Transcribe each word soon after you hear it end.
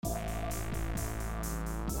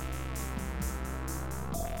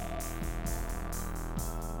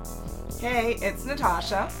Hey, it's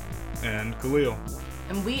Natasha. And Khalil.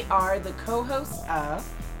 And we are the co-hosts of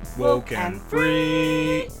Woke and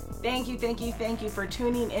Free. Thank you for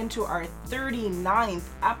tuning into our 39th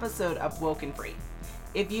episode of Woke and Free.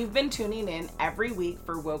 If you've been tuning in every week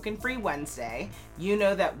for Woke and Free Wednesday, you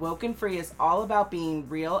know that Woke and Free is all about being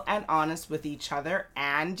real and honest with each other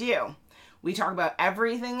and you. We talk about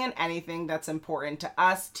everything and anything that's important to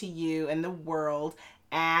us, to you, and the world,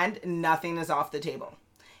 and nothing is off the table.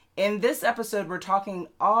 In this episode, we're talking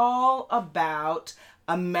all about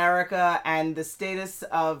America and the status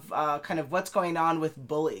of kind of what's going on with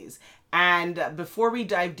bullies. And before we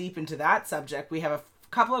dive deep into that subject, we have a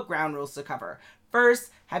couple of ground rules to cover.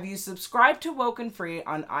 First, have you subscribed to Woke and Free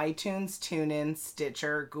on iTunes, TuneIn,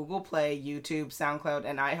 Stitcher, Google Play, YouTube, SoundCloud,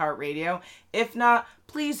 and iHeartRadio? If not,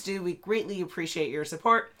 please do. We greatly appreciate your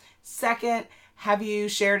support. Second, have you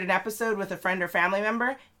shared an episode with a friend or family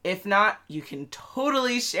member? If not, you can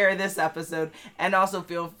totally share this episode, and also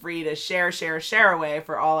feel free to share away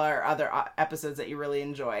for all our other episodes that you really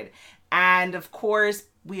enjoyed. And of course,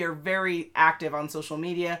 we are very active on social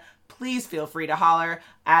media. Please feel free to holler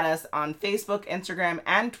at us on Facebook, Instagram,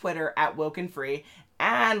 and Twitter at Woke and Free.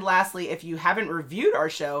 And lastly, if you haven't reviewed our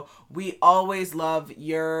show, we always love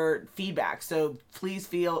your feedback. So please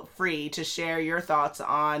feel free to share your thoughts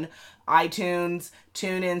on iTunes,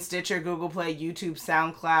 TuneIn, Stitcher, Google Play, YouTube,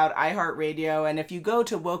 SoundCloud, iHeartRadio. And if you go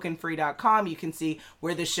to wokeandfree.com, you can see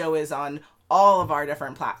where the show is on all of our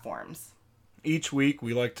different platforms. Each week,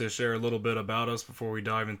 we like to share a little bit about us before we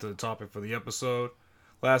dive into the topic for the episode.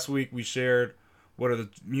 Last week, we shared what are the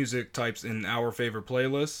music types in our favorite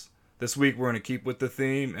playlists. This week, we're going to keep with the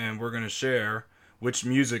theme, and we're going to share which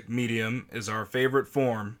music medium is our favorite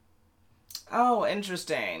form. Oh,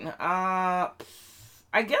 interesting.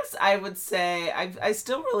 I guess I would say I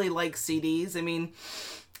still really like CDs. I mean,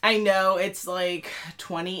 I know it's like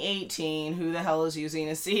 2018. Who the hell is using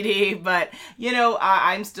a CD? But, you know,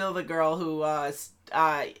 I'm still the girl who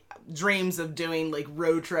dreams of doing like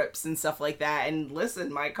road trips and stuff like that. And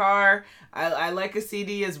listen, my car, I like a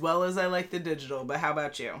CD as well as I like the digital. But how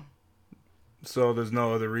about you? So there's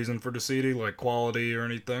no other reason for the CD, like quality or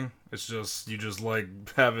anything? It's just, you just like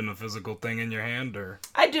having a physical thing in your hand, or?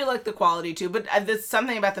 I do like the quality too, but there's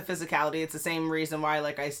something about the physicality. It's the same reason why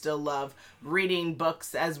like I still love reading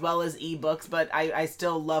books as well as ebooks, but I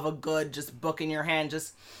still love a good just book in your hand,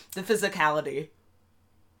 just the physicality.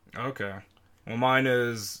 Okay. Well, mine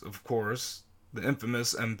is, of course, the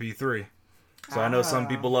infamous MP3. So I know some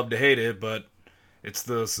people love to hate it, but it's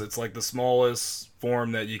like the smallest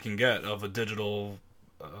form that you can get of a digital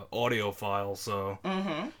audio file. So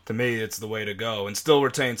to me, it's the way to go, and still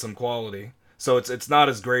retain some quality. So it's not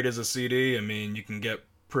as great as a CD. I mean, you can get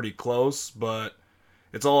pretty close, but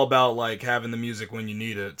it's all about like having the music when you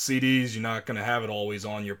need it. CDs, you're not gonna have it always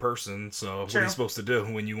on your person. So what are you supposed to do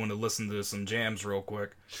when you want to listen to some jams real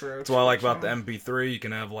quick? True. That's what I like about the MP3. You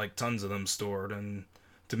can have like tons of them stored, and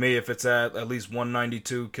to me, if it's at least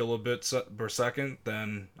 192 kilobits per second,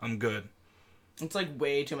 then I'm good. It's like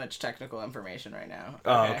way too much technical information right now.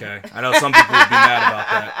 Oh, okay. I know some people would be mad about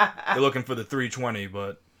that. They're looking for the 320,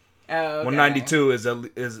 but 192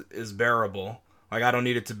 is bearable. Like, I don't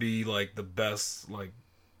need it to be like the best like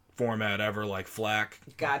format ever, like FLAC.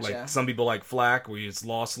 Gotcha. Like some people like FLAC, where it's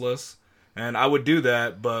lossless, and I would do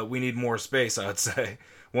that, but we need more space, I would say.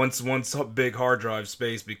 Once big hard drive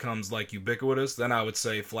space becomes like ubiquitous, then I would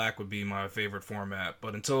say FLAC would be my favorite format.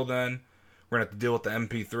 But until then, we're going to have to deal with the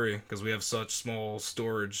MP3 because we have such small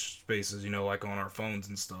storage spaces, you know, like on our phones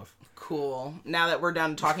and stuff. Cool. Now that we're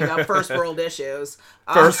done talking about first world issues.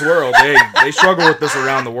 First world. They struggle with this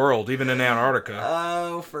around the world, even in Antarctica.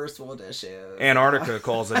 Oh, first world issues. Antarctica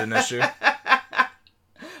calls it an issue.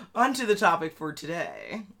 On to the topic for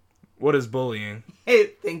today. What is bullying?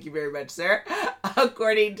 Thank you very much, sir.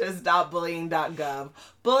 According to StopBullying.gov,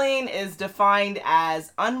 bullying is defined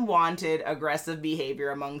as unwanted aggressive behavior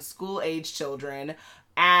among school-age children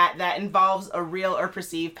that involves a real or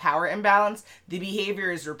perceived power imbalance. The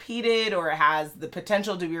behavior is repeated or has the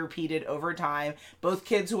potential to be repeated over time. Both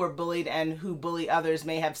kids who are bullied and who bully others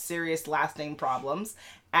may have serious lasting problems.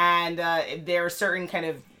 And there are certain kind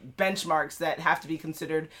of benchmarks that have to be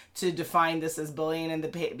considered to define this as bullying, and the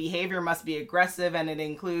behavior must be aggressive, and it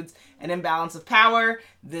includes an imbalance of power.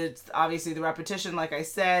 That's obviously the repetition, like I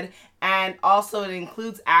said, And also it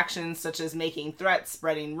includes actions such as making threats,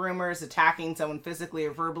 spreading rumors, attacking someone physically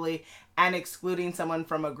or verbally, and excluding someone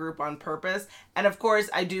from a group on purpose. And of course,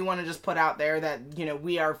 I do want to just put out there that,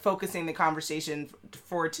 we are focusing the conversation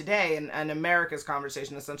for today and America's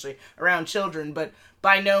conversation essentially around children, but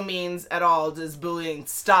by no means at all does bullying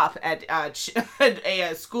stop at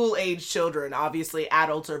school-age children. Obviously,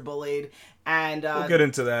 adults are bullied. And we'll get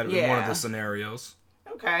into that in one of the scenarios.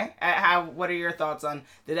 Okay. What are your thoughts on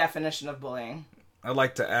the definition of bullying? I'd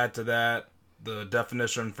like to add to that the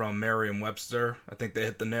definition from Merriam-Webster. I think they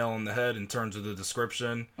hit the nail on the head in terms of the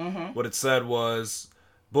description. Mm-hmm. What it said was,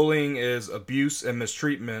 bullying is abuse and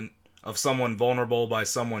mistreatment of someone vulnerable by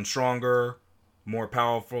someone stronger, more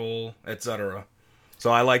powerful, etc.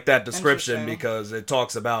 So I like that description because it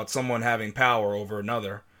talks about someone having power over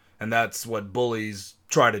another, and that's what bullies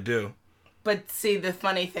try to do. But see, the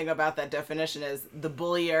funny thing about that definition is the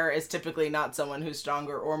bullier is typically not someone who's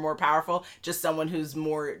stronger or more powerful, just someone who's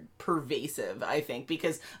more pervasive, I think.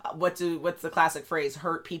 Because what's the classic phrase?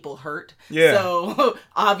 Hurt people hurt. Yeah. So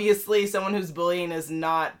obviously someone who's bullying is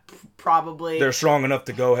not probably... They're strong enough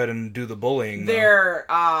to go ahead and do the bullying. They're,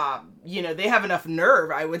 they have enough nerve,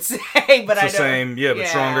 I would say. But it's the same, but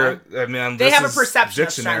stronger. I mean, they have a perception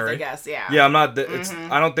of strength, I guess, Yeah, I'm not...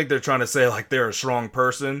 I don't think they're trying to say, like, they're a strong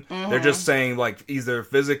person. Mm-hmm. They're just saying, like, either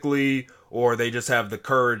physically or they just have the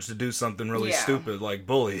courage to do something really stupid, like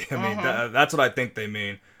bully. I mean, that's what I think they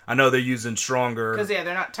mean. I know they're using stronger... Because,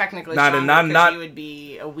 they're not technically stronger because you would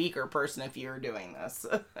be a weaker person if you were doing this.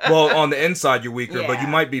 Well, on the inside you're weaker, but you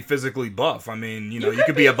might be physically buff. I mean, you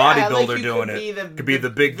could be a bodybuilder doing it. Could be the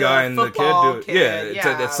big guy and the kid do it.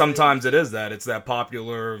 Yeah, sometimes it is that. It's that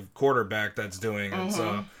popular quarterback that's doing it.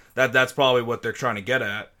 So that's probably what they're trying to get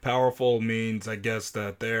at. Powerful means, I guess,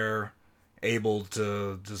 that they're able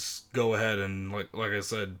to just go ahead and, like I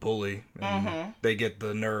said, bully. And they get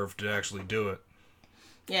the nerve to actually do it.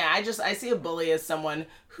 Yeah, I see a bully as someone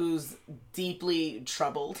who's deeply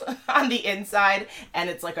troubled on the inside, and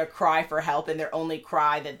it's like a cry for help, and their only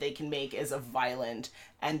cry that they can make is a violent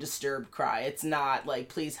and disturbed cry. It's not like,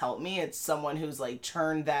 please help me. It's someone who's like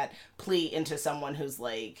turned that plea into someone who's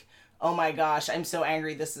like, oh my gosh, I'm so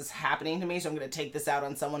angry this is happening to me, so I'm going to take this out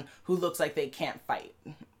on someone who looks like they can't fight.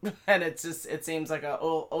 And it seems like a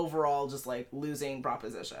overall just like losing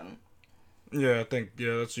proposition. Yeah, I think,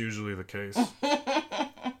 that's usually the case.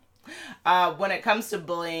 When it comes to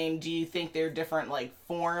bullying, do you think there are different, like,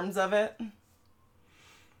 forms of it?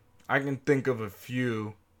 I can think of a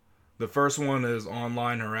few. The first one is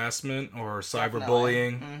online harassment or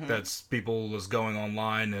cyberbullying. Mm-hmm. That's people just going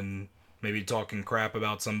online and maybe talking crap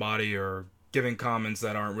about somebody or giving comments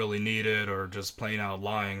that aren't really needed or just plain out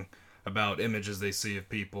lying about images they see of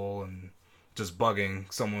people and just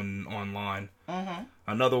bugging someone online. Mm-hmm.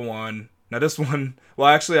 Another one... Now this one, well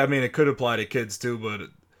actually, I mean, it could apply to kids too, but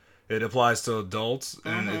it applies to adults,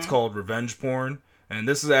 and it's called revenge porn. And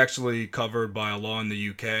this is actually covered by a law in the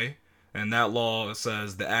UK, and that law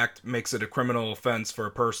says the act makes it a criminal offense for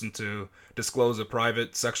a person to disclose a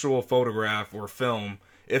private sexual photograph or film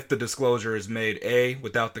if the disclosure is made A,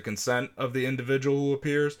 without the consent of the individual who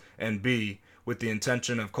appears, and B, with the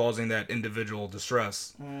intention of causing that individual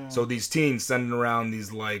distress. So these teens sending around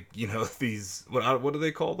these, like, these, what do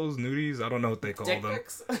they call those, nudies? I don't know what they call Dick them.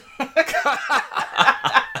 Pics?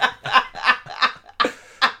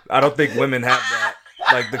 I don't think women have that.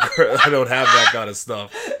 Like, I don't have that kind of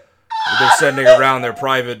stuff. They're sending around their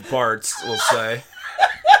private parts, we'll say.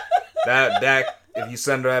 That if you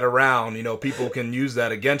send that around, people can use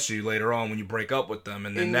that against you later on when you break up with them,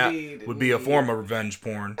 and then that would be a form of revenge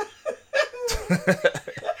porn.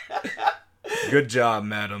 Good job,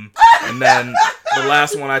 madam. And then the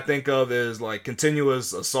last one I think of is like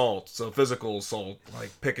continuous assault, so physical assault, like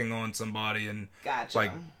picking on somebody and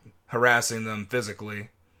like harassing them physically,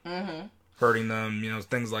 hurting them,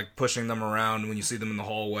 things like pushing them around when you see them in the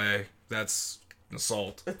hallway. That's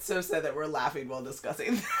assault. It's so sad that we're laughing while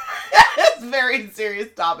discussing that. It's a very serious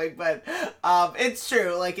topic, but it's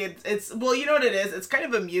true. Like it's well, you know what it is? It's kind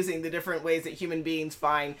of amusing the different ways that human beings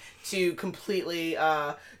find to completely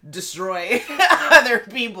destroy other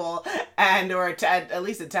people or at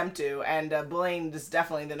least attempt to. And bullying is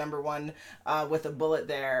definitely the number one with a bullet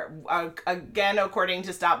there. Again, according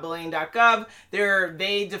to stopbullying.gov,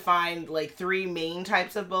 they defined like 3 main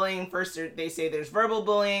types of bullying. First, they say there's verbal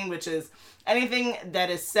bullying, which is anything that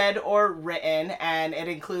is said or written, and it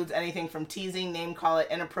includes anything from teasing, name-calling,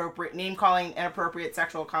 inappropriate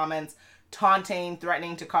sexual comments, taunting,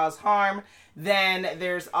 threatening to cause harm. Then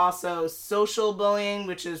there's also social bullying,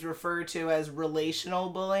 which is referred to as relational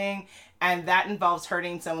bullying, And that involves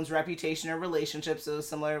hurting someone's reputation or relationship, so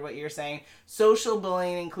similar to what you're saying. Social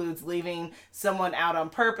bullying includes leaving someone out on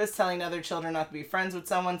purpose, telling other children not to be friends with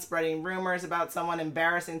someone, spreading rumors about someone,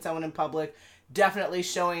 embarrassing someone in public. Definitely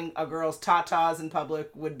showing a girl's tatas in public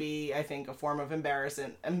would be, I think, a form of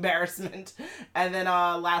embarrassment. And then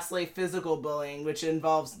lastly, physical bullying, which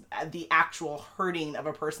involves the actual hurting of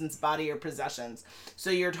a person's body or possessions.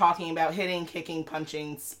 So you're talking about hitting, kicking,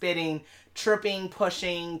 punching, spitting, tripping,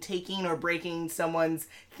 pushing, taking or breaking someone's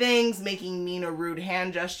things, making mean or rude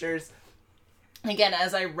hand gestures. Again,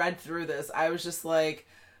 as I read through this, I was just like,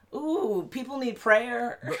 ooh, people need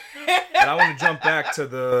prayer. And I want to jump back to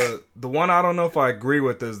the one I don't know if I agree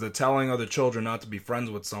with is the telling other children not to be friends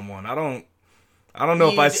with someone. I don't know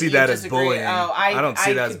if I see that as bullying. Oh, I don't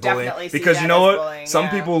see that as bullying. See because that you know what? Bullying, Some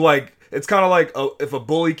people like, it's kind of like if a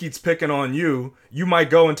bully keeps picking on you, you might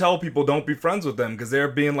go and tell people don't be friends with them because they're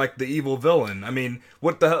being like the evil villain. I mean,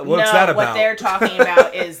 what's that about? What they're talking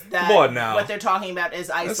about is that Come on now. What they're talking about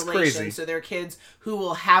is isolation. So they're kids who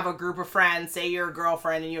will have a group of friends, say you're a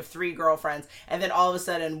girlfriend and you have 3 girlfriends, and then all of a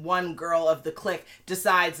sudden one girl of the clique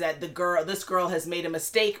decides that this girl has made a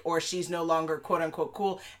mistake or she's no longer quote unquote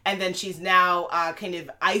cool, and then she's now kind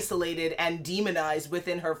of isolated and demonized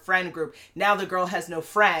within her friend group. Now the girl has no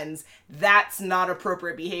friends. That's not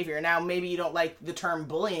appropriate behavior. Now maybe you don't like the term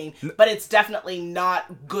bullying, but it's definitely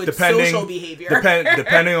not good social behavior.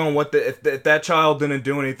 Depending on what if that child didn't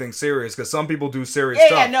do anything serious, because some people do serious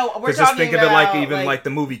stuff. Yeah, no, we're talking just think about, of it like the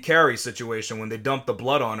movie Carrie situation when they dumped the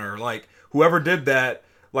blood on her. Like whoever did that.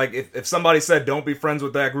 Like, if somebody said, don't be friends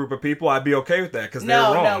with that group of people, I'd be okay with that, because they're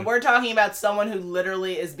wrong. No, we're talking about someone who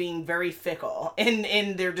literally is being very fickle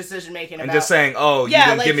in their decision-making. And just saying, you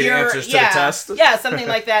didn't give me the answers to the test? Yeah, something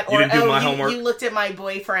like that. You didn't do my homework? You looked at my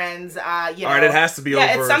boyfriend's, All right, it has to be over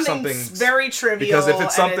it's something very trivial. Because if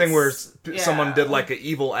it's something where someone did, like, an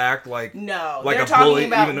evil act, like a bully,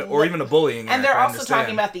 even a bullying act, and they're also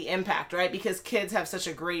talking about the impact, right? Because kids have such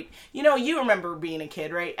a great... you remember being a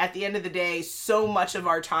kid, right? At the end of the day, so much of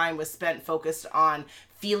our time was spent focused on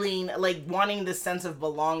feeling like wanting this sense of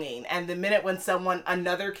belonging, and the minute when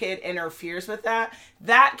another kid interferes with that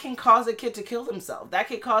can cause a kid to kill themselves. That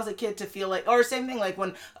could cause a kid to feel like, or same thing like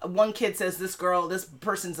when one kid says this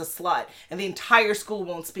person's a slut, and the entire school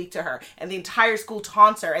won't speak to her, and the entire school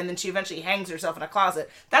taunts her, and then she eventually hangs herself in a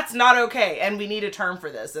closet. That's not okay, and we need a term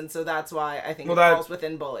for this, and so that's why I think it falls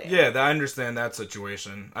within bullying. Yeah, I understand that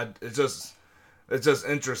situation. It's just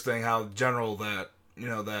interesting how general that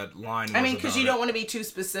that line. I mean, because you don't want to be too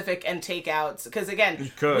specific and take out. Because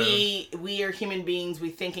again, we are human beings. We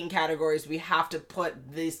think in categories. We have to put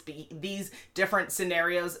these different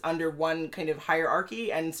scenarios under one kind of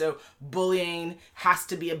hierarchy, and so bullying has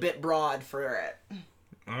to be a bit broad for it.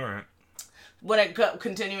 All right.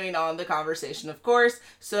 Continuing on the conversation, of course.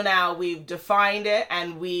 So now we've defined it,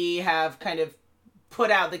 and we have kind of put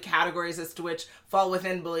out the categories as to which fall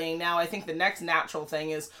within bullying. Now, I think the next natural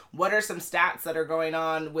thing is, what are some stats that are going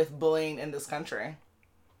on with bullying in this country?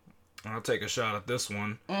 I'll take a shot at this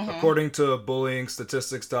one. Mm-hmm. According to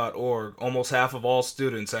bullyingstatistics.org, almost half of all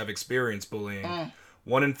students have experienced bullying.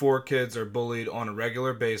 1 in 4 kids are bullied on a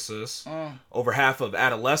regular basis. Over half of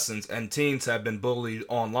adolescents and teens have been bullied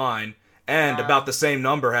online. And about the same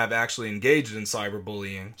number have actually engaged in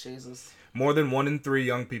cyberbullying. Jesus. More than 1 in 3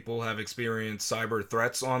 young people have experienced cyber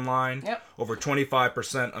threats online. Yep. Over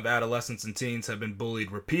 25% of adolescents and teens have been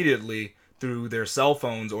bullied repeatedly through their cell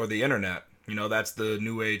phones or the internet. That's the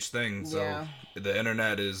new age thing. So the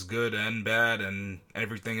internet is good and bad and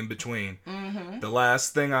everything in between. Mm-hmm. The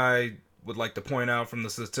last thing I would like to point out from the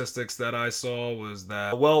statistics that I saw was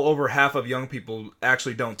that well over half of young people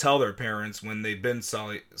actually don't tell their parents when they've been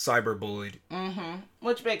cyberbullied. Mm-hmm.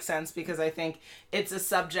 Which makes sense, because I think it's a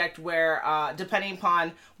subject where, depending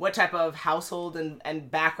upon what type of household and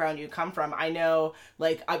background you come from, I know,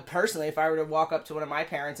 like, I personally, if I were to walk up to one of my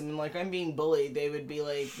parents and be like, I'm being bullied, they would be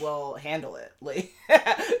like, well, handle it. Like,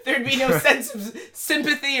 there'd be no sense of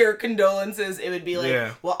sympathy or condolences. It would be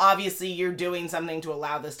like, well, obviously you're doing something to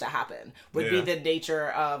allow this to happen, would be the nature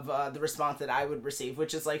of the response that I would receive,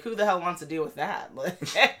 which is like, who the hell wants to deal with that?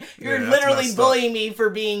 Like, you're literally bullying me for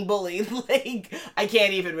being bullied. Like, I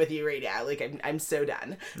can't even with you right now. Like, I'm so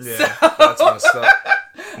done. Yeah, so, that's messed up.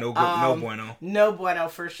 No bueno. No bueno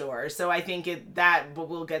for sure. So I think but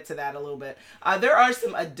we'll get to that a little bit. There are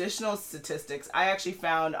some additional statistics I actually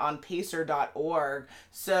found on pacer.org.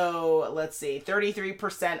 So let's see,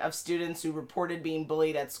 33% of students who reported being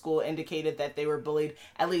bullied at school indicated that they were bullied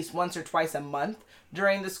at least once or twice a month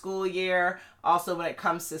during the school year. Also, when it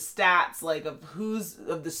comes to stats, like of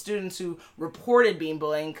the students who reported being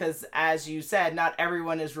bullied, because as you said, not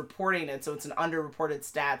everyone is reporting it, so it's an underreported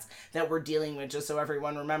stats that we're dealing with, just so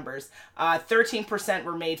everyone remembers. 13%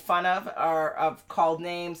 were made fun of, or of called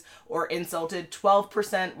names or insulted.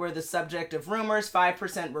 12% were the subject of rumors.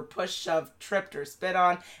 5% were pushed, shoved, tripped, or spit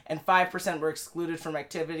on, and 5% were excluded from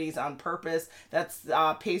activities on purpose. That's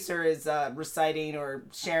Pacer is reciting or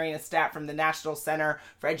sharing a stat from the National Center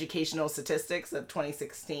for Educational Statistics of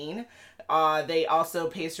 2016. They also,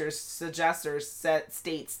 Pacer suggests or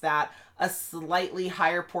states that a slightly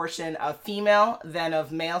higher portion of female than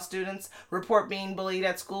of male students report being bullied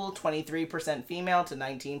at school, 23% female to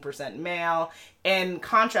 19% male. In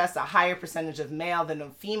contrast, a higher percentage of male than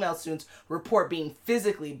of female students report being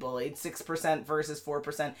physically bullied, 6% versus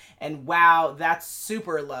 4%. And wow, that's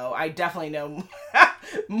super low. I definitely know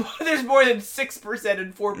there's more than 6%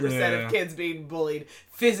 and 4% of kids being bullied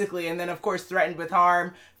physically. And then, of course, threatened with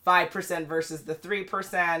harm, 5% versus the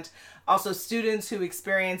 3%. Also, students who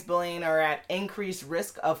experience bullying are at increased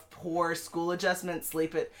risk of poor school adjustment,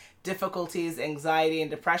 sleep difficulties, anxiety, and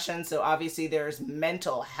depression. So obviously there's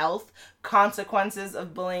mental health consequences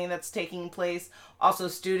of bullying that's taking place. Also,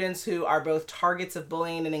 students who are both targets of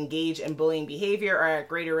bullying and engage in bullying behavior are at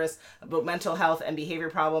greater risk of both mental health and behavior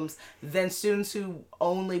problems than students who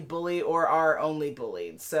only bully or are only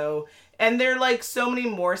bullied. So, and there are like so many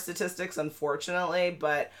more statistics, unfortunately,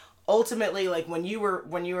 but ultimately, like when you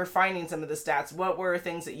were finding some of the stats, what were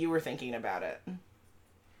things that you were thinking about it?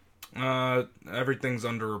 Everything's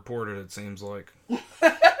underreported, it seems like.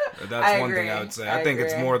 That's one thing I would say. I think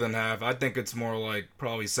it's more than half. I think it's more like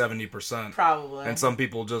probably 70%. Probably. And some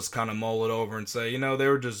people just kind of mull it over and say, they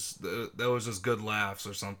were just, that was just good laughs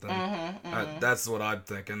or something. That's what I'm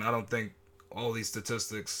thinking. I don't think all these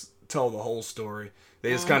statistics tell the whole story.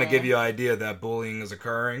 They just kind of give you an idea that bullying is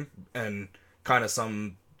occurring and kind of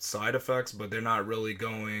some side effects, but they're not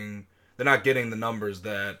getting the numbers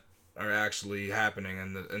that are actually happening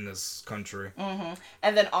in this country.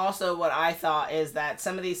 And then also what I thought is that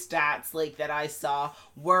some of these stats like that I saw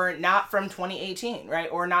were not from 2018, right?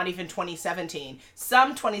 Or not even 2017.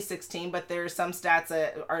 Some 2016, but there's some stats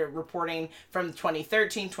that are reporting from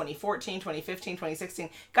 2013, 2014, 2015, 2016.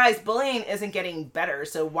 Guys, bullying isn't getting better.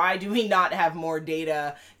 So why do we not have more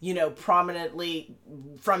data, prominently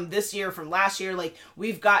from this year, from last year? Like,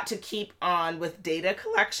 we've got to keep on with data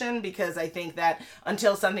collection, because I think that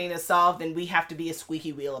until something is solved, then we have to be a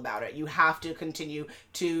squeaky wheel about it. You have to continue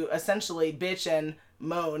to essentially bitch and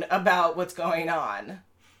moan about what's going on.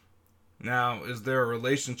 Now, is there a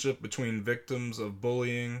relationship between victims of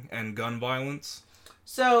bullying and gun violence?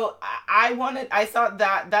 So I thought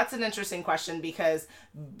that's an interesting question, because,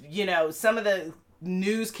 some of the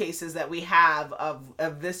news cases that we have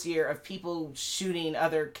of this year of people shooting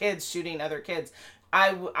other kids,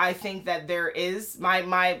 I think that there is,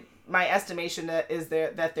 my estimation is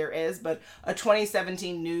that there is, but a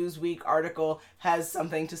 2017 Newsweek article has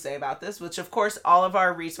something to say about this, which of course all of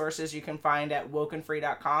our resources you can find at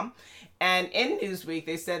wokenfree.com. And in Newsweek,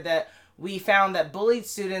 they said that we found that bullied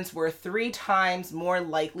students were 3 times more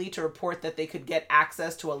likely to report that they could get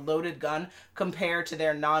access to a loaded gun compared to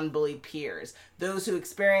their non-bullied peers. Those who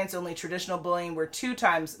experienced only traditional bullying were 2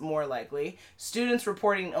 times more likely. Students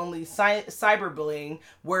reporting only cyberbullying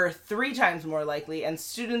were 3 times more likely, and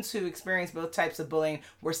students who experienced both types of bullying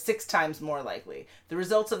were 6 times more likely. The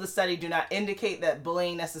results of the study do not indicate that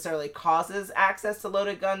bullying necessarily causes access to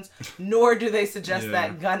loaded guns, nor do they suggest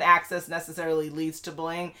that gun access necessarily leads to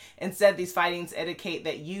bullying. Instead, these findings indicate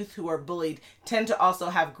that youth who are bullied tend to also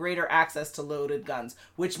have greater access to loaded guns,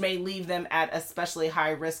 which may leave them at especially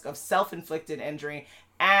high risk of self-inflicted injury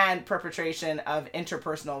and perpetration of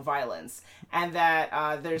interpersonal violence. And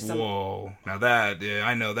that there's some... Whoa. Now that,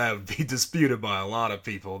 I know that would be disputed by a lot of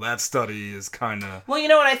people. That study is kind of... Well, you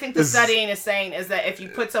know what I think the studying is saying is that if you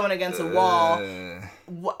put someone against a wall,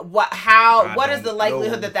 what is the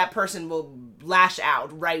likelihood that person will lash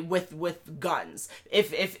out, right, with guns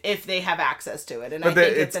if they have access to it? And I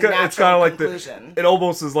think it's a natural conclusion. It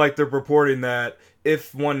almost is like they're purporting that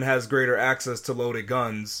if one has greater access to loaded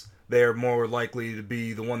guns, they're more likely to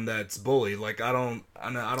be the one that's bullied. Like, I don't.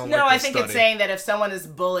 No, I think it's saying that if someone is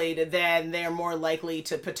bullied, then they're more likely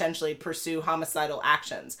to potentially pursue homicidal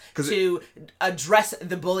actions to address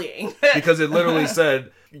the bullying. Because it literally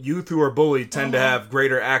said youth who are bullied tend to have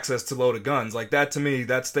greater access to loaded guns. Like, that, to me,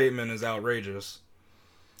 that statement is outrageous.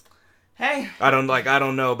 Hey, I don't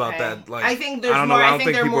know about that. Like, I think there's more. I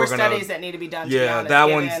think there are more studies that need to be done. Yeah, that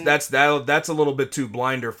one's that's a little bit too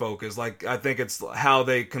blinder focused. Like, I think it's how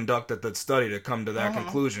they conducted that study to come to that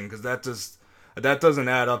conclusion, because that just That doesn't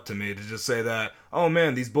add up to me to just say that, oh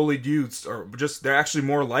man, these bullied youths they're actually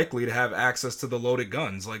more likely to have access to the loaded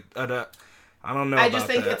guns. Like, I don't know. I just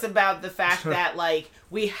think it's about the fact that, like,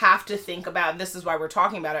 we have to think about, this is why we're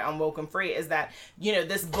talking about it on Woke and Free, is that, you know,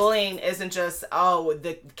 this bullying isn't just, oh,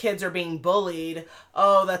 the kids are being bullied.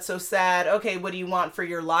 Oh, that's so sad. Okay, what do you want for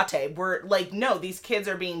your latte? We're like, no, these kids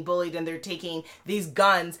are being bullied and they're taking these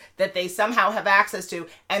guns that they somehow have access to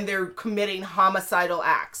and they're committing homicidal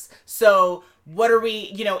acts. So what are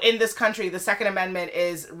we, you know, in this country, the Second Amendment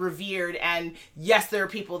is revered, and yes, there are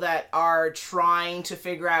people that are trying to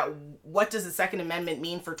figure out what does the Second Amendment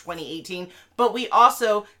mean for 2018, but we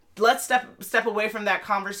also, let's step away from that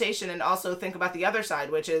conversation and also think about the other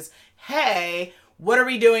side, which is, hey, what are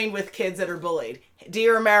we doing with kids that are bullied?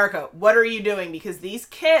 Dear America, what are you doing? Because these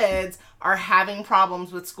kids are having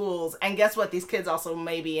problems with schools, and guess what? These kids also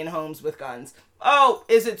may be in homes with guns. Oh,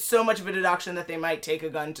 is it so much of a deduction that they might take a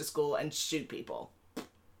gun to school and shoot people?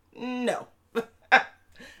 No.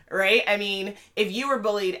 Right? I mean, if you were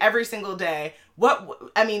bullied every single day,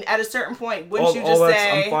 at a certain point, wouldn't you just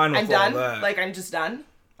say, I'm done? Like, I'm just done?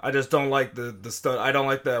 I just don't like the study. I don't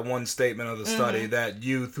like that one statement of the study that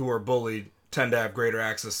youth who are bullied tend to have greater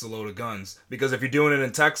access to loaded guns. Because if you're doing it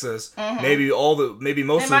in Texas, maybe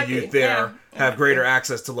most of the youth there have greater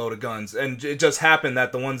access to loaded guns. And it just happened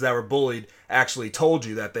that the ones that were bullied actually told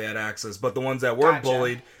you that they had access. But the ones that weren't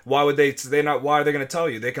bullied, why are they going to tell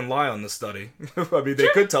you? They can lie on the study. I mean, they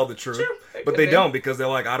could tell the truth, but they don't, because they're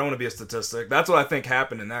like, I don't want to be a statistic. That's what I think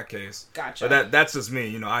happened in that case. Gotcha. But that's just me.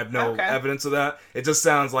 You know, I have no evidence of that. It just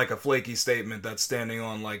sounds like a flaky statement that's standing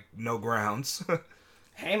on, like, no grounds.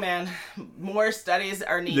 Hey man, more studies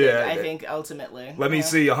are needed. I think ultimately. Let me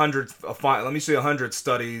see 100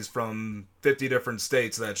 studies from 50 different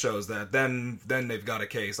states that shows that. Then they've got a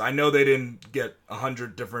case. I know they didn't get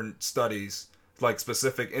 100 different studies, like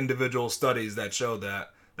specific individual studies that showed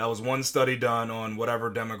that. That was one study done on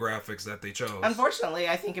whatever demographics that they chose. Unfortunately,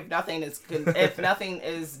 I think if nothing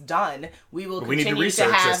is done, we will we continue need to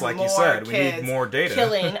research have this, like more you said. kids We need more data.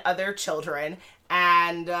 killing other children.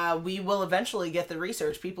 And we will eventually get the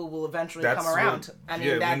research. People will eventually come around. We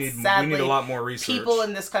need a lot more research. People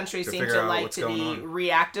in this country seem to like to be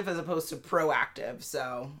reactive as opposed to proactive.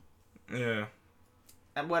 So, yeah.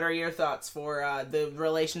 And what are your thoughts for the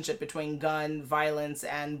relationship between gun violence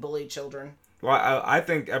and bullied children? Well, I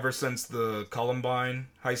think ever since the Columbine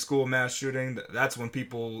high school mass shooting, that's when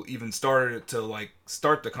people even started to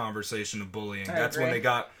start the conversation of bullying. That's when they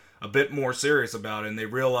got a bit more serious about it, and they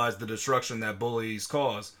realized the destruction that bullies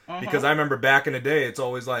cause. Because I remember back in the day, it's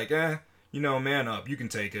always like, man up, you can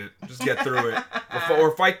take it, just get through it,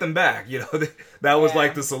 or fight them back. You know, that was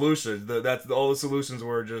like the solution. All the solutions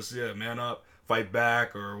were just man up, fight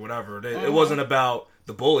back, or whatever. It wasn't about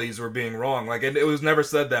the bullies were being wrong. Like it was never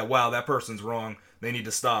said that, wow, that person's wrong, they need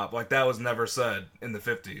to stop. Like that was never said in the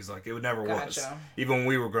 50s. Like it never was. Even when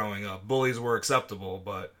we were growing up, bullies were acceptable,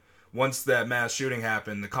 but once that mass shooting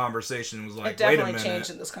happened, the conversation was like, wait a minute. It definitely changed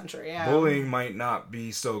in this country, yeah. Bullying might not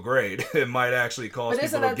be so great. It might actually cause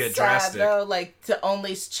people to get drastic. But isn't that sad, though? Like, to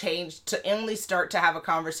only start to have a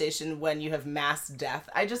conversation when you have mass death.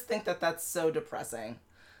 I just think that that's so depressing.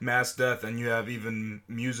 Mass death, and you have even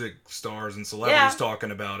music stars and celebrities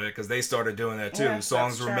talking about it, because they started doing that too.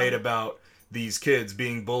 Songs were made about these kids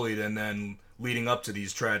being bullied and then leading up to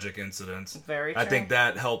these tragic incidents. Very true. I think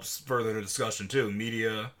that helps further the discussion too.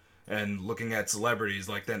 Media and looking at celebrities,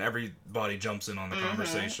 like then everybody jumps in on the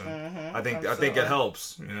conversation. I think it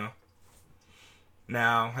helps, you know.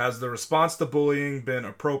 Now, has the response to bullying been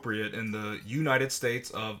appropriate in the United States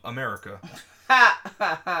of America?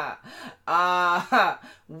 I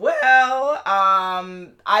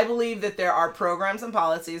believe that there are programs and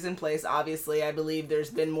policies in place. Obviously, I believe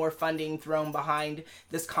there's been more funding thrown behind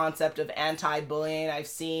this concept of anti-bullying. I've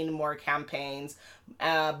seen more campaigns.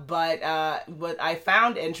 But what I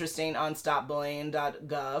found interesting on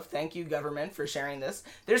stopbullying.gov, thank you government for sharing this,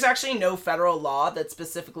 there's actually no federal law that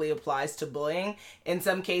specifically applies to bullying. In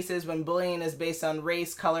some cases, when bullying is based on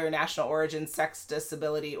race, color, national origin, sex,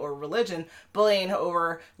 disability, or religion, bullying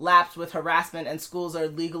overlaps with harassment and schools are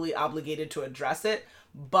legally obligated to address it.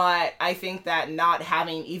 But I think that not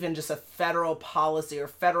having even just a federal policy or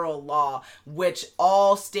federal law, which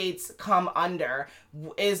all states come under,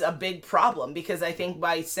 is a big problem. Because I think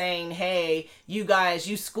by saying, hey, you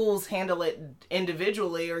schools handle it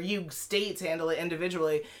individually, or you states handle it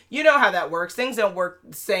individually, you know how that works. Things don't work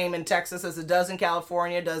the same in Texas as it does in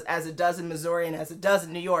California, as it does in Missouri, and as it does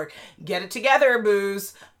in New York. Get it together,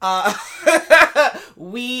 boos.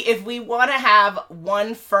 if we want to have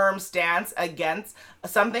one firm stance against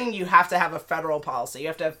something, you have to have a federal policy. You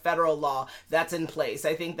have to have federal law that's in place.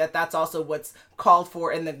 I think that that's also what's called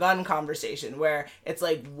for in the gun conversation, where it's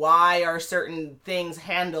like, why are certain things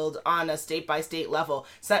handled on a state-by-state level?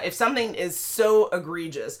 So if something is so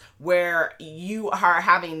egregious where you are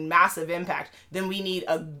having massive impact, then we need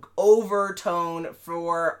a overtone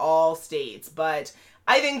for all states. But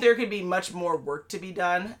I think there could be much more work to be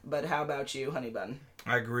done. But how about you, Honey Bun?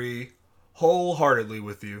 I agree wholeheartedly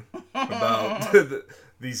with you about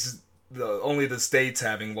only the states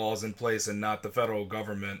having laws in place and not the federal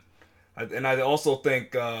government. And I also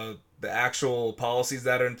think the actual policies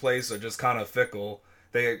that are in place are just kind of fickle.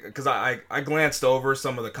 Because I glanced over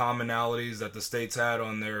some of the commonalities that the states had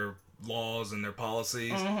on their laws and their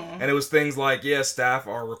policies, and it was things like, staff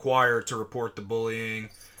are required to report the bullying,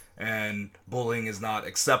 and bullying is not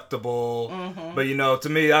acceptable. But to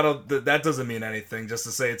me, that doesn't mean anything. Just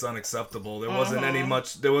to say it's unacceptable, there wasn't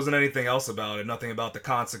anything else about it. Nothing about the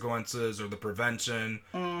consequences or the prevention.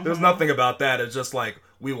 There's nothing about that. It's just like,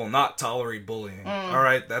 we will not tolerate bullying. All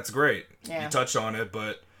right, that's great. You touch on it,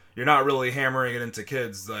 but you're not really hammering it into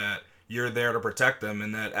kids that you're there to protect them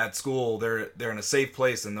and that at school they're in a safe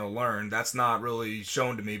place and they'll learn. That's not really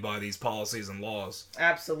shown to me by these policies and laws.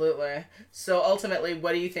 Absolutely. So ultimately,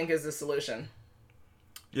 what do you think is the solution?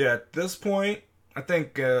 Yeah, at this point, I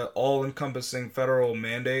think all-encompassing federal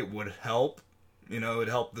mandate would help. It'd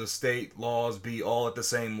help the state laws be all at the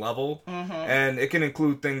same level. And it can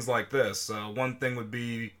include things like this. One thing would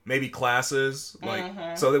be maybe classes,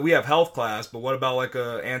 so that we have health class, but what about like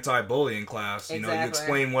a anti-bullying class? Exactly. You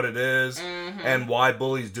explain what it is and why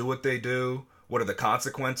bullies do what they do. What are the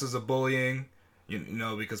consequences of bullying?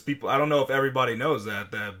 Because people, I don't know if everybody knows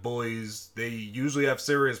that bullies, they usually have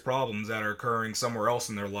serious problems that are occurring somewhere else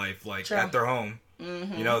in their life, like True. at their home.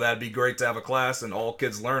 That'd be great to have a class and all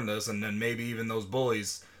kids learn this, and then maybe even those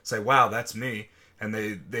bullies say, wow, that's me. And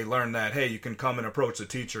they learn that, hey, you can come and approach the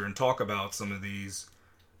teacher and talk about some of these,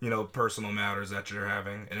 personal matters that you're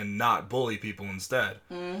having and not bully people instead.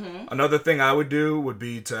 Another thing I would do would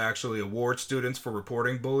be to actually award students for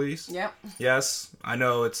reporting bullies. Yep. Yes, I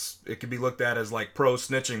know it could be looked at as like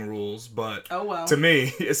pro-snitching rules, but to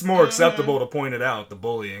me, it's more acceptable to point it out, the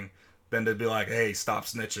bullying, than to be like, hey, stop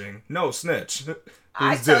snitching. No, snitch.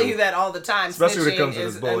 I tell you that all the time. Especially when it comes Snitching to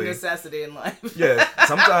is this bullying. a necessity in life. Yeah,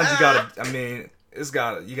 sometimes you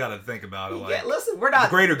gotta, you gotta think about it. Like, listen, we're not the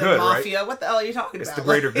greater good, mafia. right? What the hell are you talking about? It's the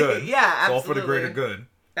greater good. Yeah, absolutely. It's all for the greater good.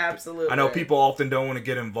 Absolutely. I know people often don't want to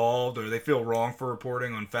get involved or they feel wrong for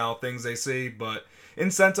reporting on foul things they see, but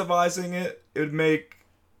incentivizing it would make,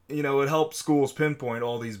 it'd help schools pinpoint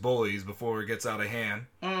all these bullies before it gets out of hand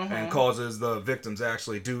and causes the victims to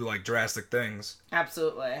actually do like drastic things.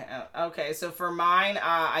 Absolutely. Okay, so for mine,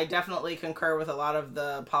 I definitely concur with a lot of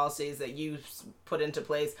the policies that you put into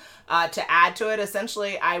place. To add to it,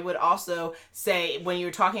 essentially, I would also say, when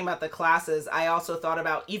you're talking about the classes, I also thought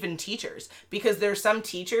about even teachers, because there's some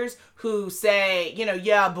teachers who say,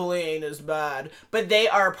 bullying is bad, but they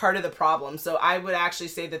are part of the problem. So I would actually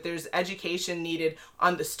say that there's education needed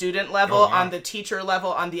on the student level, on the teacher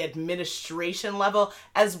level, on the administration level,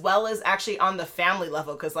 as well as actually on the family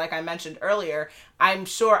level. Because like I mentioned earlier, I'm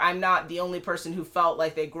sure I'm not the only person who felt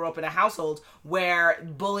like they grew up in a household where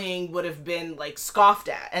bullying would have been like scoffed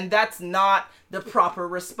at. And that's not the proper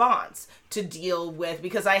response to deal with,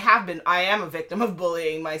 because I am a victim of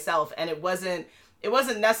bullying myself, and it wasn't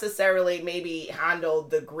necessarily maybe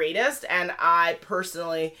handled the greatest. And I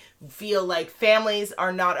personally feel like families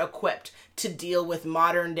are not equipped to deal with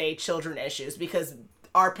modern day children issues, because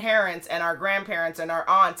our parents and our grandparents and our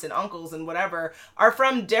aunts and uncles and whatever are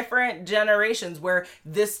from different generations where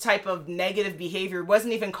this type of negative behavior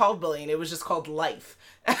wasn't even called bullying. It was just called life.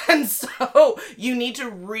 And so you need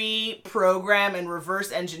to reprogram and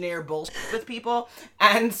reverse engineer bullshit with people.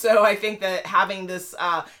 And so I think that having this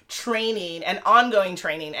training and ongoing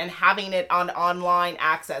training and having it on online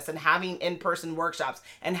access and having in-person workshops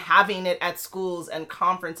and having it at schools and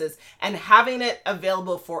conferences and having it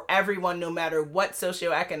available for everyone, no matter what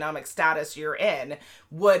socioeconomic status you're in,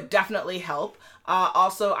 would definitely help.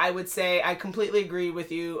 Also, I would say I completely agree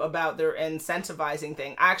with you about their incentivizing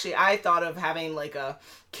thing. Actually, I thought of having like a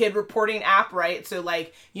kid reporting app, right? So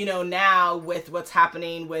like, now with what's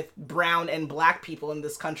happening with brown and black people in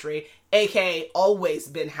this country, aka always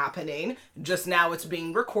been happening, just now it's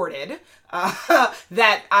being recorded,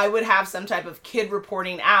 that I would have some type of kid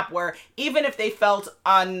reporting app where even if they felt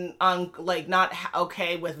like not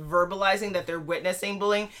okay with verbalizing that they're witnessing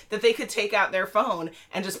bullying, that they could take out their phone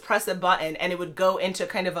and just press a button and it would go into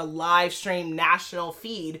kind of a live stream national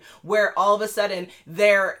feed where all of a sudden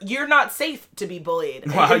you're not safe to be bullied,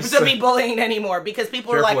 to be bullying anymore, because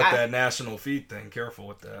people are like, careful with that national feed thing. Careful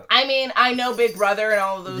with that. I mean, I know Big Brother and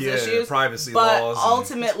all of those issues, privacy but laws.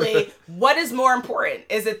 Ultimately, what is more important?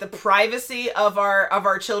 Is it the privacy of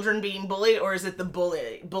our children being bullied, or is it the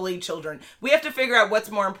bullied children? We have to figure out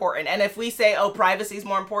what's more important. And if we say, "Oh, privacy is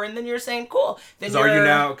more important," then you're saying, "Cool." Then are you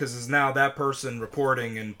now, because it's now that person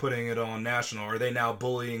reporting and putting it on national? Are they now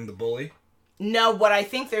bullying the bully? No, what I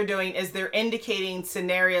think they're doing is they're indicating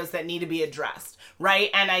scenarios that need to be addressed,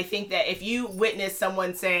 right? And I think that if you witness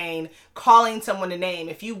someone calling someone a name,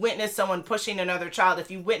 if you witness someone pushing another child,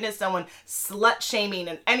 if you witness someone slut shaming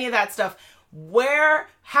and any of that stuff,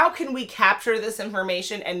 how can we capture this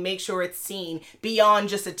information and make sure it's seen beyond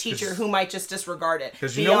just a teacher who might just disregard it?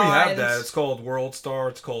 Because we have that. It's called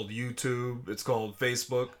WorldStar, it's called YouTube, it's called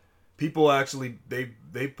Facebook. People actually,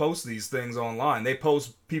 they post these things online. They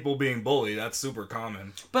post people being bullied. That's super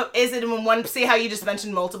common. But is it in one, see how you just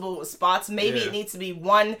mentioned multiple spots? Maybe it needs to be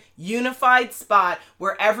one unified spot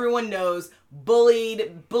where everyone knows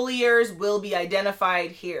bulliers will be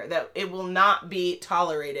identified here, that it will not be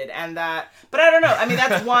tolerated, and that, but I don't know. I mean,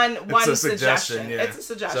 that's one suggestion. Yeah. It's a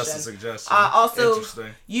suggestion. Just a suggestion. Also,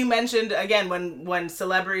 you mentioned again when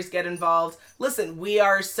celebrities get involved. Listen, we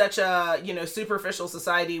are such a superficial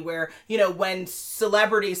society where when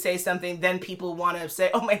celebrities say something, then people want to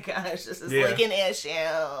say, "Oh my gosh, this is like an issue."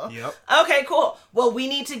 Yep. Okay, cool. Well, we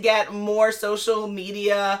need to get more social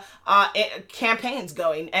media campaigns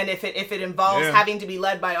going, and if it involves having to be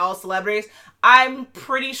led by all celebrities, I'm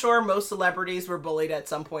pretty sure most celebrities were bullied at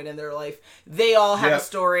some point in their life. They all have a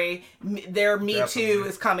story. Their Me Too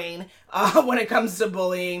is coming when it comes to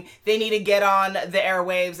bullying. They need to get on the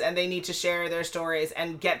airwaves and they need to share their stories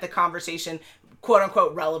and get the conversation quote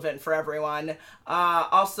unquote relevant for everyone.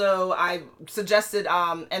 Also, I suggested,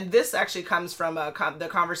 and this actually comes from the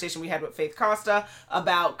conversation we had with Faith Costa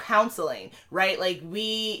about counseling, right? Like,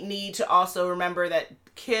 we need to also remember that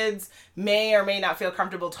kids may or may not feel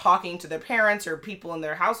comfortable talking to their parents or people in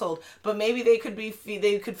their household, but maybe they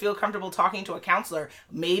could feel comfortable talking to a counselor,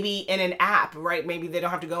 maybe in an app, right? Maybe they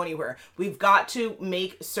don't have to go anywhere. We've got to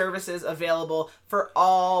make services available for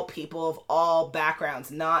all people of all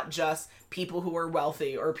backgrounds, not just people who are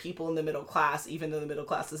wealthy or people in the middle class, even though the middle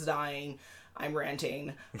class is dying. I'm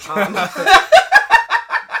ranting.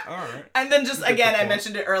 All right. And then just, again, I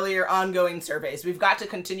mentioned it earlier, ongoing surveys. We've got to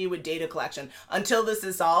continue with data collection. Until this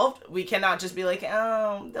is solved, we cannot just be like,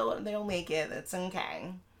 "Oh, they'll make it. It's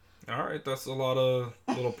okay." All right. That's a lot of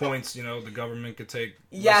little points, the government could take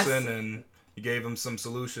listen, and you gave them some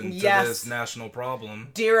solution to this national problem.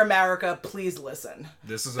 Dear America, please listen.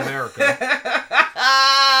 This is America.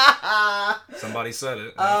 Somebody said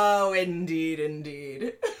it. Oh, indeed,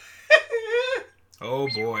 indeed. Oh,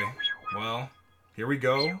 boy. Well, here we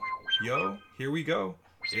go. Here we go.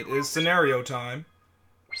 It is scenario time.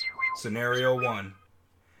 Scenario 1.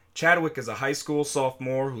 Chadwick is a high school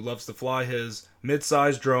sophomore who loves to fly his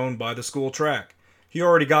mid-sized drone by the school track. He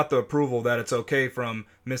already got the approval that it's okay from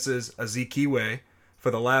Mrs. Azikiwe. For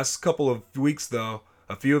the last couple of weeks, though,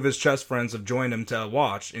 a few of his chess friends have joined him to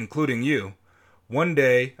watch, including you. One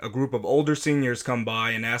day, a group of older seniors come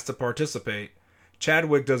by and ask to participate.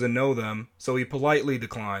 Chadwick doesn't know them, so he politely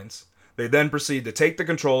declines. They then proceed to take the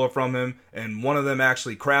controller from him, and one of them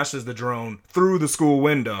actually crashes the drone through the school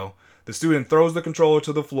window. The student throws the controller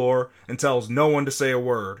to the floor and tells no one to say a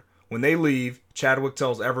word. When they leave, Chadwick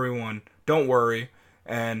tells everyone, "Don't worry,"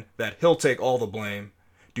 and that he'll take all the blame.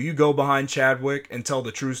 Do you go behind Chadwick and tell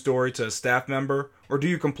the true story to a staff member, or do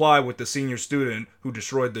you comply with the senior student who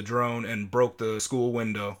destroyed the drone and broke the school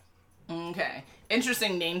window? Okay.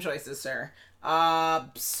 Interesting name choices, sir.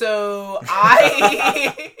 So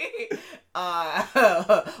I,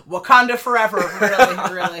 Wakanda forever,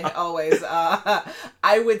 really, always.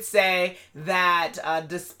 I would say that,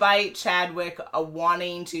 despite Chadwick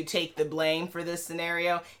wanting to take the blame for this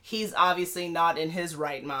scenario, he's obviously not in his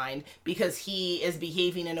right mind, because he is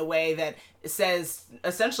behaving in a way that says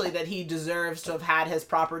essentially that he deserves to have had his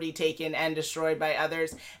property taken and destroyed by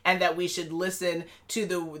others, and that we should listen to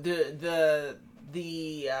the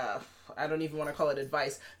I don't even want to call it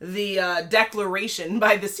advice. The declaration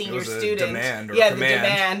by the senior student. Demand or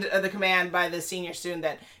command. The command by the senior student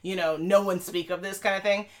that, no one speak of this kind of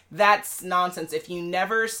thing. That's nonsense. If you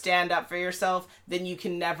never stand up for yourself, then you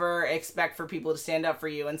can never expect for people to stand up for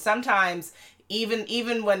you. And sometimes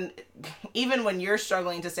even when you're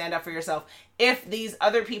struggling to stand up for yourself, if these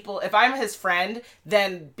other people, if I'm his friend,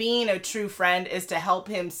 then being a true friend is to help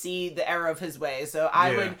him see the error of his ways. So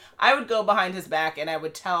I would go behind his back and I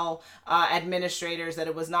would tell administrators that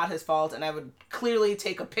it was not his fault, and I would clearly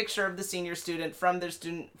take a picture of the senior student from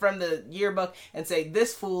the yearbook and say,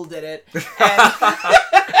 "This fool did it."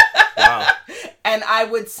 And Wow. And I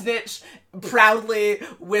would snitch proudly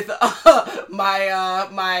with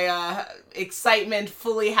my excitement,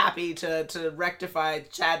 fully happy to rectify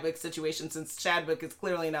Chadwick's situation, since Chadwick is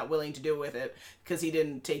clearly not willing to deal with it because he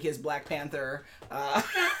didn't take his Black Panther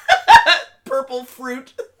purple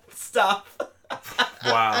fruit stuff.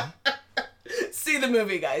 Wow. See the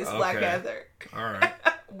movie, guys. Okay. Black Panther. All right.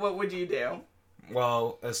 What would you do?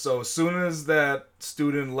 Well, so as soon as that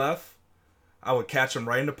student left, I would catch him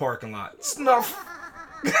right in the parking lot. Snuff!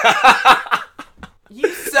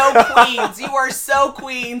 You so Queens. You are so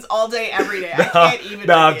Queens all day, every day. I can't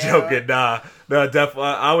even. I'm joking. Nah, definitely.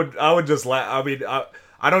 I would just laugh. I mean,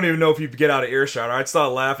 I don't even know if he'd get out of earshot. I'd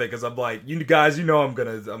start laughing because I'm like, you guys, I'm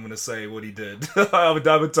gonna say what he did. I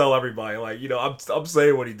would tell everybody, like, I'm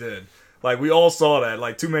saying what he did. Like, we all saw that.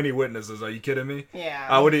 Like, too many witnesses. Are you kidding me?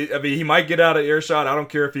 Yeah. He might get out of earshot. I don't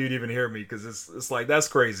care if he'd even hear me, because it's like, that's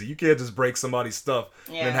crazy. You can't just break somebody's stuff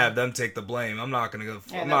and then have them take the blame. I'm not going to go.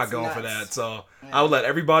 I'm not going for that. So I would let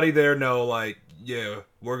everybody there know, like, yeah,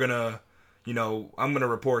 we're going to, I'm going to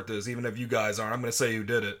report this, even if you guys aren't. I'm going to say who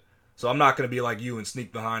did it. So I'm not going to be like you and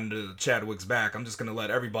sneak behind Chadwick's back. I'm just going to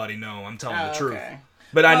let everybody know I'm telling the truth.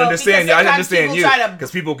 But I understand you,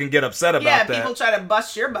 because people can get upset about that. Yeah, people try to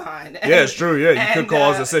bust your behind. Yeah, it's true. Yeah, you could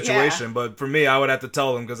cause a situation. Yeah. But for me, I would have to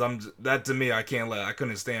tell them, because to me, I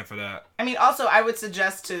couldn't stand for that. I mean, also, I would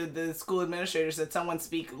suggest to the school administrators that someone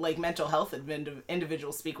speak, like mental health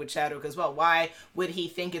individuals speak with Chadwick as well. Why would he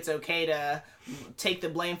think it's okay to take the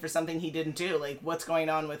blame for something he didn't do? Like, what's going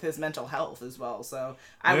on with his mental health as well? So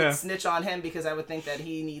I would snitch on him, because I would think that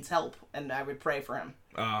he needs help, and I would pray for him.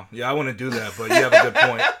 Yeah, I wouldn't do that, but you have a good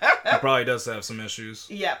point. He probably does have some issues.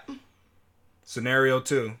 Yep. Scenario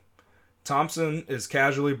 2. Thompson is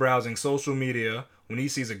casually browsing social media when he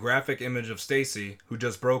sees a graphic image of Stacy, who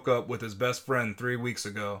just broke up with his best friend 3 weeks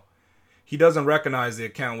ago. He doesn't recognize the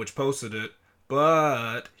account which posted it,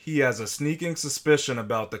 but he has a sneaking suspicion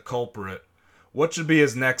about the culprit. What should be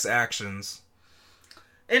his next actions?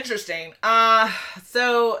 Interesting.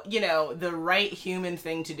 So, the right human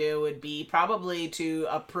thing to do would be probably to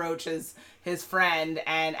approach his friend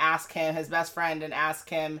and ask him, his best friend, and ask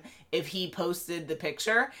him if he posted the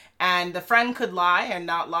picture. And the friend could lie and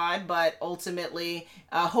not lie, but ultimately,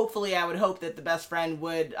 hopefully I would hope that the best friend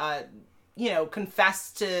would,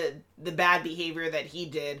 confess to the bad behavior that he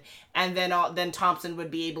did. And then Thompson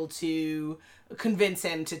would be able to convince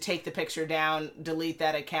him to take the picture down, delete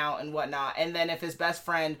that account and whatnot. And then if his best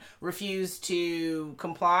friend refused to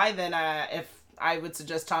comply, then I would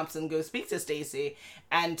suggest Thompson go speak to Stacy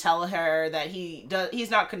and tell her that he's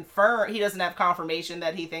not confirmed, he doesn't have confirmation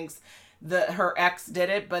that he thinks her ex did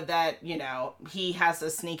it, but that, he has a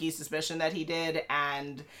sneaky suspicion that he did,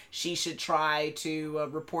 and she should try to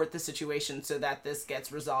report the situation so that this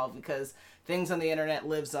gets resolved, because things on the internet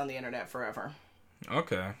lives on the internet forever.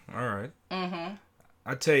 Okay, all right. Mm-hmm.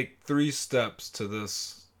 I take 3 steps to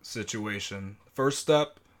this situation. First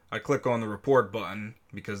step, I click on the report button,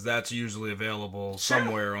 because that's usually available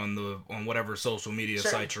somewhere on whatever social media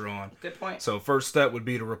site you're on. Good point. So first step would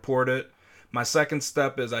be to report it. My second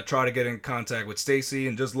step is I try to get in contact with Stacy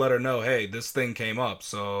and just let her know, hey, this thing came up,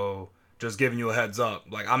 so just giving you a heads up.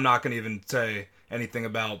 Like, I'm not going to even say anything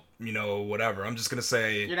about, whatever. I'm just going to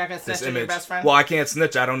say... You're not going to snitch on your best friend? Well, I can't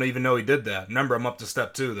snitch. I don't even know he did that. Remember, I'm up to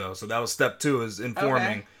step 2, though. So that was step 2, is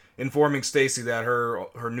informing Stacy that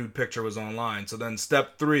her nude picture was online. So then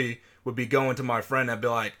step 3 would be going to my friend and be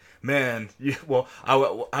like, man, how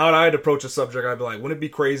would I approach a subject? I'd be like, wouldn't it be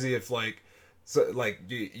crazy if,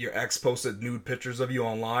 your ex posted nude pictures of you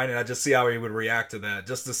online, and I just see how he would react to that,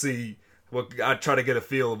 just to see I'd try to get a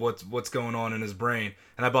feel of what's going on in his brain,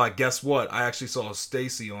 and I'd be like, guess what? I actually saw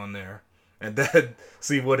Stacy on there, and then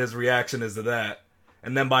see what his reaction is to that,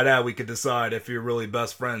 and then by that we could decide if you're really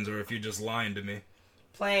best friends or if you're just lying to me.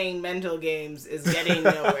 Playing mental games is getting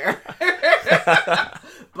nowhere.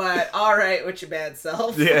 But all right with your bad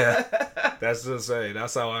self. Yeah, that's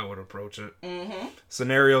how I would approach it. Mm-hmm.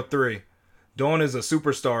 Scenario 3. Dawn is a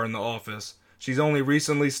superstar in the office. She's only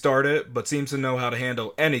recently started, but seems to know how to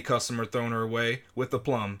handle any customer thrown her way with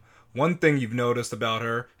aplomb. One thing you've noticed about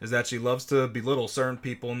her is that she loves to belittle certain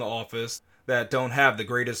people in the office that don't have the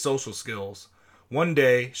greatest social skills. One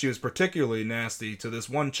day, she was particularly nasty to this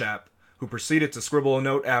one chap, who proceeded to scribble a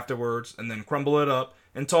note afterwards and then crumble it up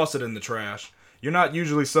and toss it in the trash. You're not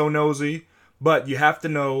usually so nosy, but you have to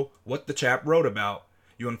know what the chap wrote about.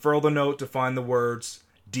 You unfurl the note to find the words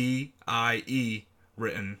D-I-E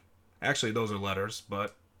written. Actually, those are letters,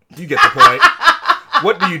 but you get the point.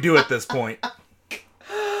 What do you do at this point?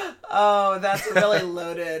 Oh, that's a really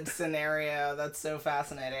loaded scenario. That's so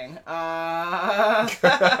fascinating. I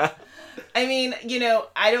mean,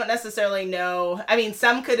 I don't necessarily know. I mean,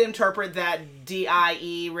 some could interpret that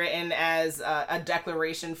D-I-E written as a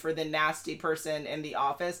declaration for the nasty person in the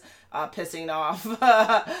office, pissing off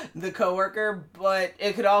the coworker. But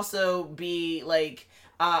it could also be like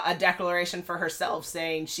a declaration for herself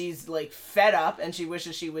saying she's like fed up and she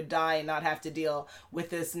wishes she would die and not have to deal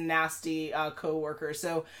with this nasty coworker.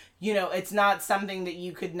 So, it's not something that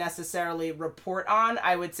you could necessarily report on.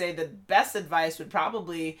 I would say the best advice would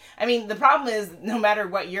probably, the problem is no matter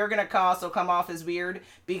what you're going to cause will come off as weird,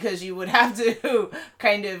 because you would have to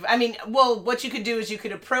kind of, what you could do is you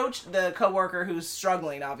could approach the coworker who's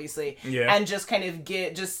struggling, obviously, and just kind of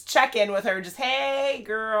just check in with her, just, hey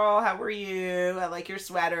girl, how are you? I like your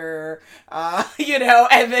sweater,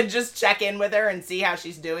 and then just check in with her and see how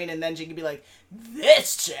she's doing. And then she could be like,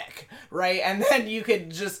 this chick, right? And then you could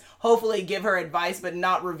just hopefully give her advice, but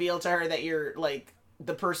not reveal to her that you're like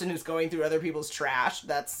the person who's going through other people's trash.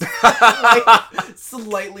 That's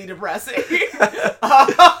slightly depressing.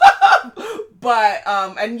 But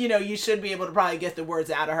you should be able to probably get the words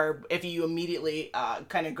out of her if you immediately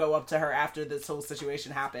kind of go up to her after this whole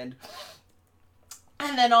situation happened.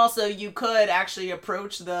 And then also you could actually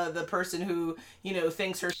approach the person who,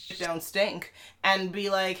 thinks her shit don't stink and be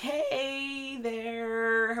like, hey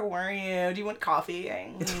there, how are you? Do you want coffee?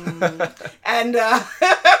 And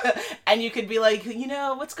you could be like,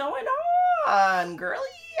 what's going on, girlie?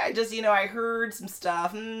 I just, I heard some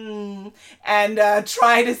stuff. And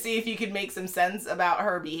try to see if you could make some sense about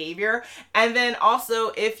her behavior. And then also,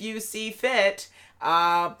 if you see fit,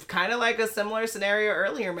 kind of like a similar scenario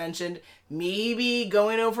earlier mentioned, maybe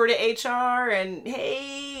going over to HR and,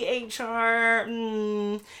 hey, HR,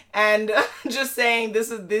 and just saying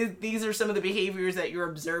these are some of the behaviors that you're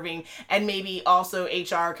observing, and maybe also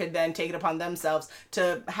HR could then take it upon themselves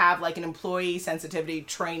to have like an employee sensitivity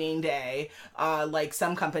training day, like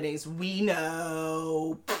some companies we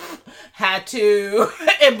know had to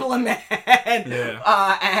implement,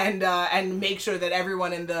 and make sure that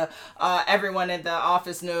everyone in the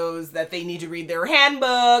office knows that they need to read their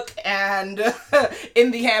handbook. And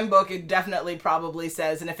in the handbook, it definitely probably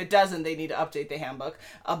says, and if it doesn't, they need to update the handbook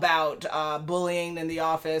about bullying in the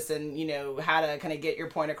office and, how to kind of get your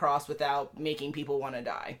point across without making people want to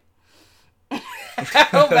die.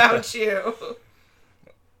 How about you?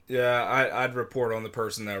 Yeah, I'd report on the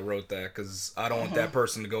person that wrote that, because I don't want that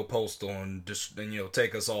person to go postal and just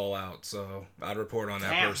take us all out. So I'd report on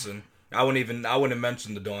that person. I wouldn't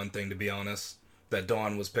mention the Dawn thing, to be honest, that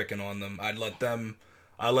Dawn was picking on them. I let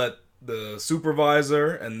the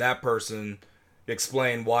supervisor and that person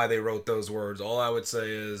explain why they wrote those words. All I would say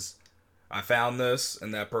is, I found this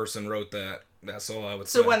and that person wrote that. That's all I would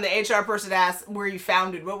say. So when the HR person asks where you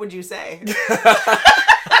found it, what would you say?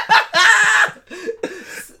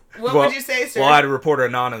 What would you say, sir? Well, I'd report her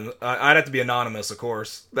anonymous. I'd have to be anonymous, of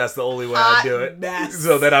course. That's the only way I'd do it.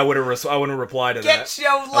 So that I wouldn't reply to that. Get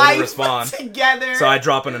your life together. So I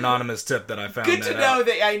drop an anonymous tip that I found. Good to know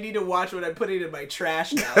that I need to watch what I'm putting in my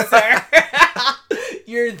trash now, sir.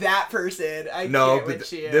 You're that person. I can't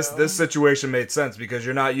with you. This situation made sense because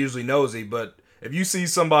you're not usually nosy, but if you see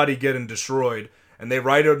somebody getting destroyed and they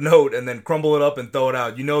write a note and then crumble it up and throw it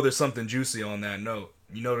out, there's something juicy on that note.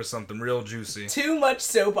 There's something real juicy. Too much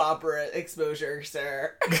soap opera exposure,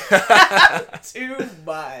 sir. Too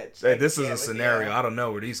much. Hey, this is a scenario. You. I don't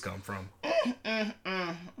know where these come from.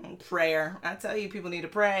 Prayer. I tell you, people need to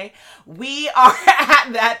pray. We are at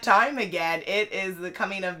that time again. It is the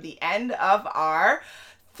coming of the end of our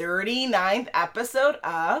 39th episode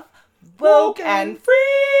of Woke and Free.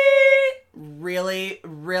 Really,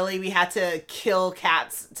 we had to kill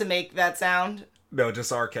cats to make that sound? No,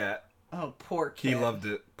 just our cat. Oh, poor Kit. He loved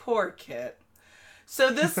it. Poor Kit.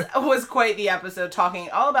 So this was quite the episode, talking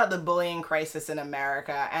all about the bullying crisis in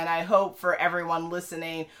America. And I hope for everyone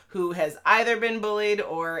listening who has either been bullied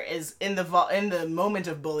or is in the moment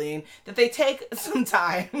of bullying, that they take some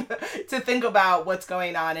time to think about what's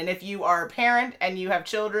going on. And if you are a parent and you have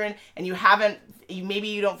children and you haven't maybe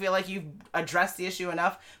you don't feel like you've addressed the issue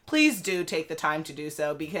enough, please do take the time to do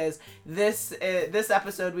so, because this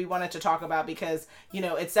episode we wanted to talk about because,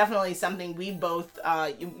 it's definitely something we both,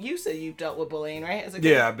 you said you've dealt with bullying, right? As a kid?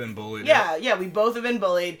 Yeah, I've been bullied. Yeah, we both have been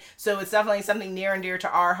bullied, so it's definitely something near and dear to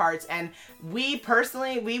our hearts, and we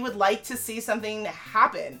would like to see something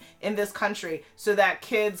happen in this country so that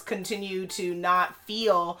kids continue to not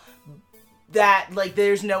feel that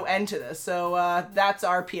there's no end to this. So that's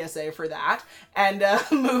our PSA for that. And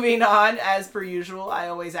moving on, as per usual, I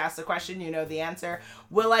always ask the question, you know the answer.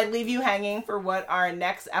 Will I leave you hanging for what our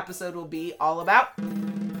next episode will be all about?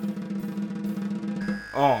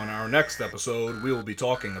 On our next episode, we will be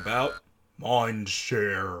talking about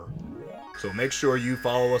Mindshare. So make sure you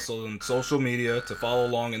follow us on social media to follow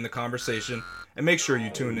along in the conversation, and make sure you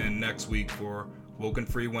tune in next week for Woken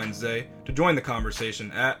Free Wednesday to join the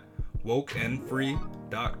conversation at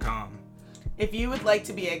wokenfree.com. If you would like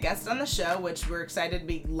to be a guest on the show, which we're excited to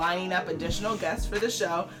be lining up additional guests for the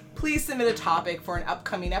show, please submit a topic for an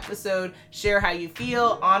upcoming episode. Share how you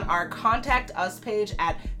feel on our Contact Us page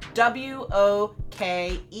at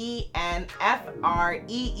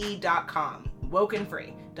wokenfree.com.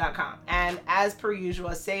 wokenfree.com. And as per usual,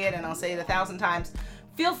 I say it and I'll say it 1,000 times,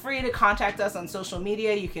 feel free to contact us on social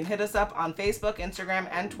media. You can hit us up on Facebook, Instagram,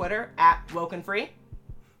 and Twitter at wokenfree.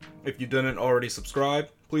 If you didn't already subscribe,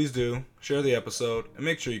 please do. Share the episode, and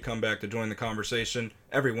make sure you come back to join the conversation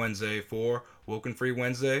every Wednesday for Woken Free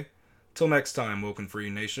Wednesday. Till next time, Woken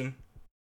Free Nation.